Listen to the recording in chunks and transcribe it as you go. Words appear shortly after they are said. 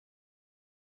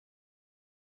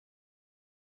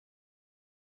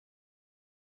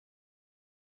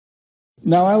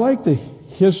Now, I like the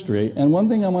history, and one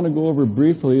thing I want to go over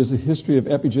briefly is the history of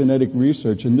epigenetic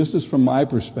research, and this is from my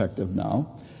perspective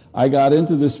now. I got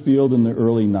into this field in the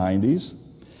early 90s,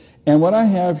 and what I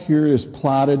have here is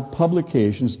plotted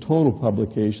publications, total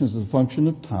publications, as a function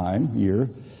of time, year,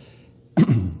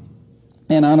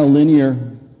 and on a linear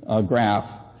graph.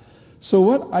 So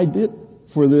what I did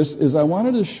for this is I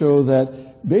wanted to show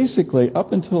that basically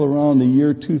up until around the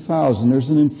year 2000, there's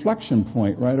an inflection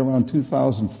point right around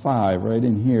 2005, right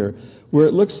in here, where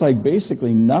it looks like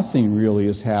basically nothing really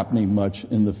is happening much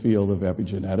in the field of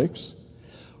epigenetics,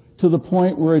 to the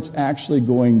point where it's actually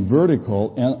going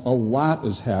vertical and a lot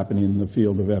is happening in the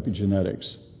field of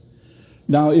epigenetics.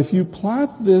 Now, if you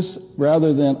plot this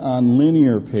rather than on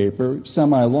linear paper,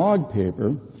 semi-log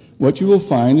paper, what you will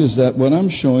find is that what I'm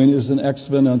showing is an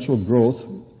exponential growth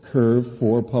curve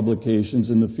for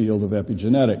publications in the field of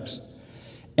epigenetics.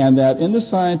 And that in the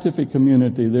scientific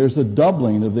community, there's a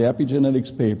doubling of the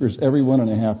epigenetics papers every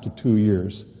 1.5 to 2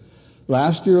 years.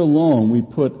 Last year alone, we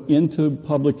put into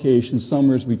publication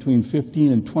somewhere between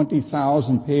 15 and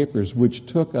 20,000 papers, which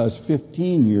took us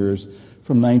 15 years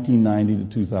from 1990 to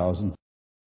 2000.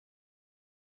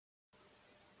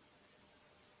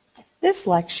 This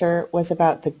lecture was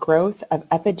about the growth of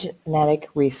epigenetic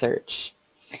research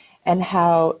and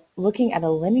how, looking at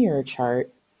a linear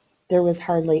chart, there was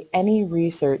hardly any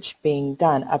research being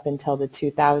done up until the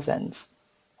 2000s.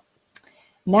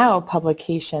 Now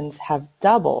publications have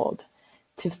doubled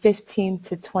to 15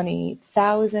 to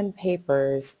 20,000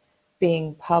 papers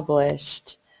being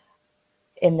published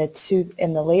in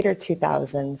the later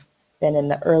 2000s than in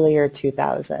the earlier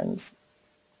 2000s.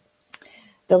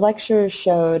 The lecture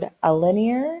showed a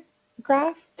linear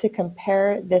graph to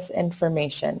compare this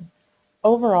information.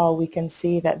 Overall, we can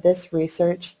see that this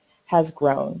research has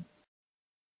grown.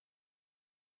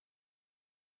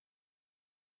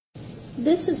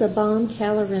 This is a bomb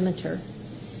calorimeter.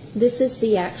 This is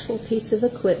the actual piece of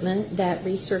equipment that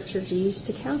researchers use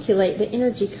to calculate the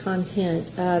energy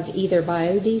content of either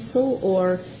biodiesel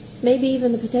or maybe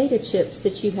even the potato chips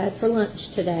that you had for lunch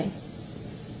today.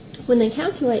 When they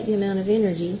calculate the amount of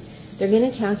energy, they're going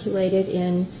to calculate it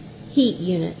in heat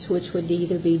units, which would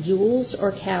either be joules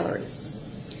or calories.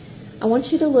 I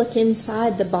want you to look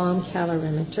inside the bomb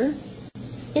calorimeter.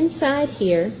 Inside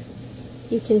here,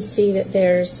 you can see that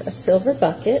there's a silver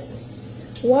bucket.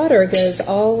 Water goes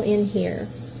all in here.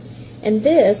 And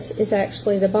this is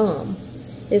actually the bomb.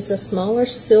 It's a smaller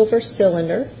silver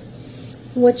cylinder.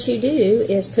 What you do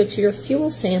is put your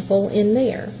fuel sample in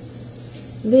there.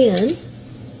 Then,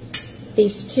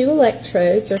 these two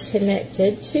electrodes are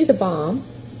connected to the bomb.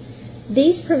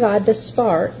 These provide the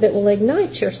spark that will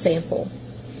ignite your sample.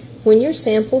 When your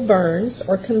sample burns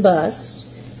or combusts,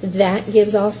 that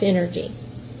gives off energy.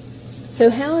 So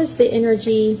how is the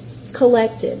energy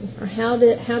collected? Or how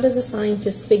does a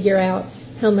scientist figure out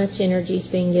how much energy is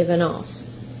being given off?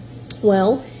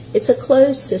 Well, it's a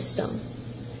closed system.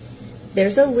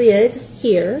 There's a lid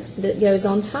here that goes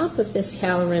on top of this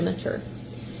calorimeter.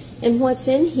 And what's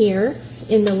in here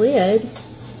in the lid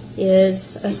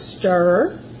is a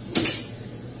stirrer.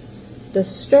 The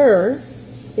stirrer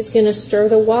is going to stir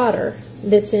the water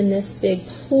that's in this big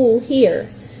pool here,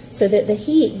 so that the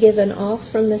heat given off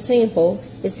from the sample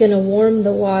is going to warm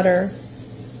the water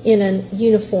in a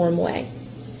uniform way.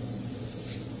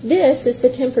 This is the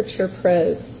temperature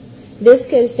probe. This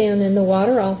goes down in the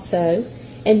water also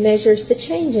and measures the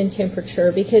change in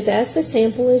temperature, because as the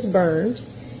sample is burned,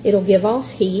 it'll give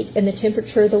off heat and the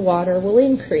temperature of the water will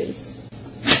increase.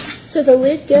 So the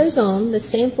lid goes on, the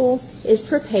sample is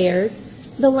prepared.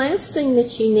 The last thing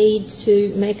that you need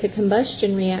to make a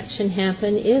combustion reaction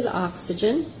happen is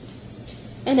oxygen.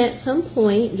 And at some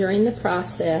point during the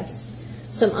process,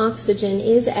 some oxygen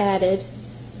is added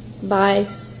by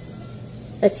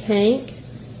a tank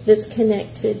that's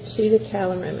connected to the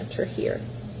calorimeter here.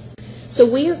 So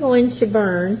we are going to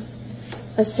burn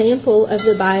a sample of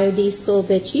the biodiesel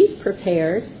that you've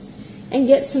prepared and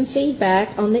get some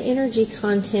feedback on the energy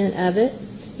content of it.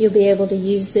 You'll be able to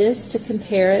use this to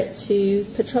compare it to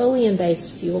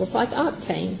petroleum-based fuels like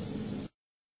octane.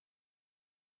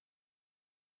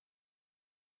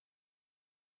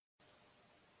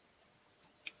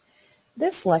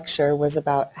 This lecture was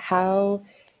about how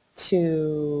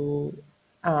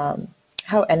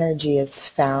energy is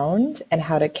found and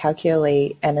how to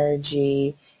calculate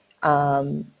energy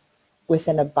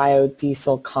within a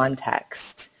biodiesel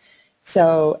context.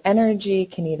 So energy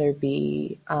can either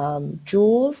be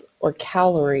joules or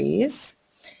calories,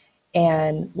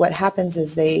 and what happens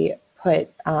is they put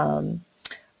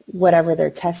whatever they're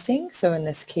testing, so in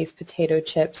this case potato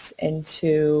chips,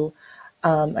 into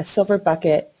a silver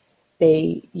bucket.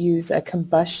 They use a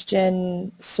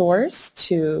combustion source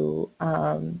to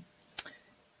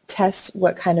test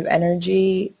what kind of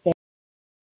energy they.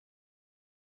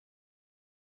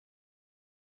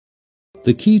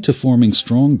 The key to forming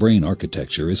strong brain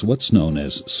architecture is what's known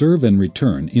as serve and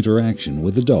return interaction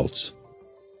with adults.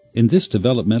 In this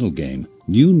developmental game,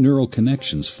 new neural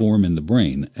connections form in the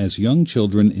brain as young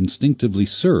children instinctively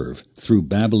serve through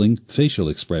babbling, facial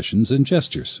expressions, and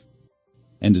gestures.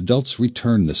 And adults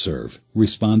return the serve,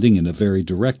 responding in a very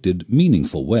directed,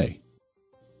 meaningful way.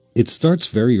 It starts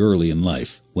very early in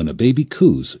life, when a baby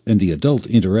coos and the adult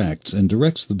interacts and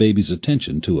directs the baby's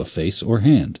attention to a face or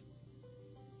hand.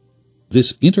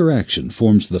 This interaction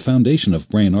forms the foundation of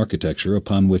brain architecture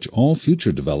upon which all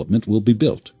future development will be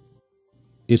built.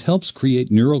 It helps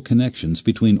create neural connections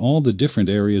between all the different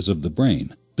areas of the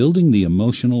brain, building the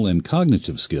emotional and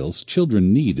cognitive skills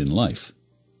children need in life.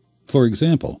 For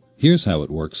example, here's how it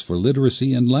works for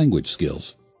literacy and language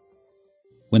skills.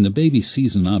 When the baby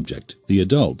sees an object, the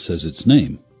adult says its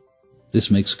name.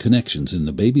 This makes connections in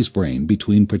the baby's brain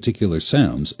between particular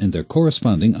sounds and their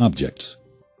corresponding objects.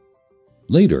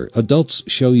 Later, adults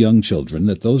show young children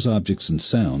that those objects and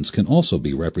sounds can also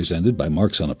be represented by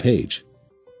marks on a page.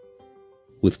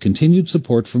 With continued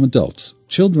support from adults,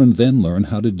 children then learn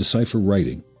how to decipher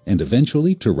writing and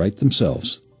eventually to write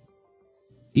themselves.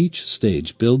 Each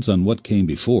stage builds on what came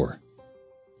before.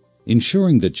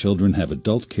 Ensuring that children have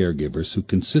adult caregivers who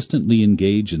consistently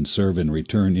engage in serve and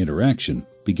return interaction,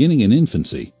 beginning in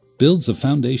infancy, builds a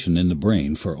foundation in the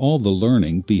brain for all the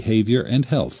learning, behavior, and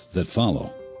health that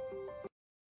follow.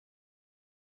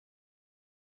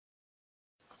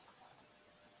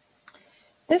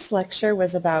 This lecture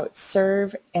was about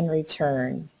serve and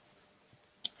return,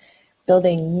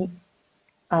 building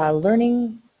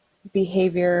learning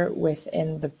behavior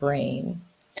within the brain.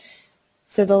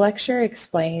 So the lecture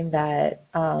explained that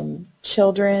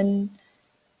children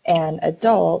and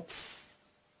adults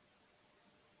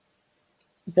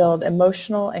build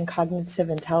emotional and cognitive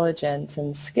intelligence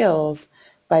and skills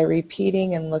by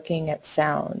repeating and looking at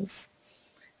sounds,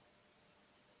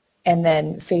 and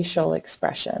then facial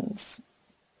expressions.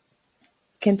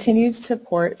 Continued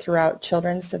support throughout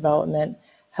children's development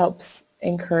helps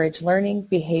encourage learning,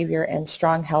 behavior, and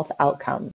strong health outcomes.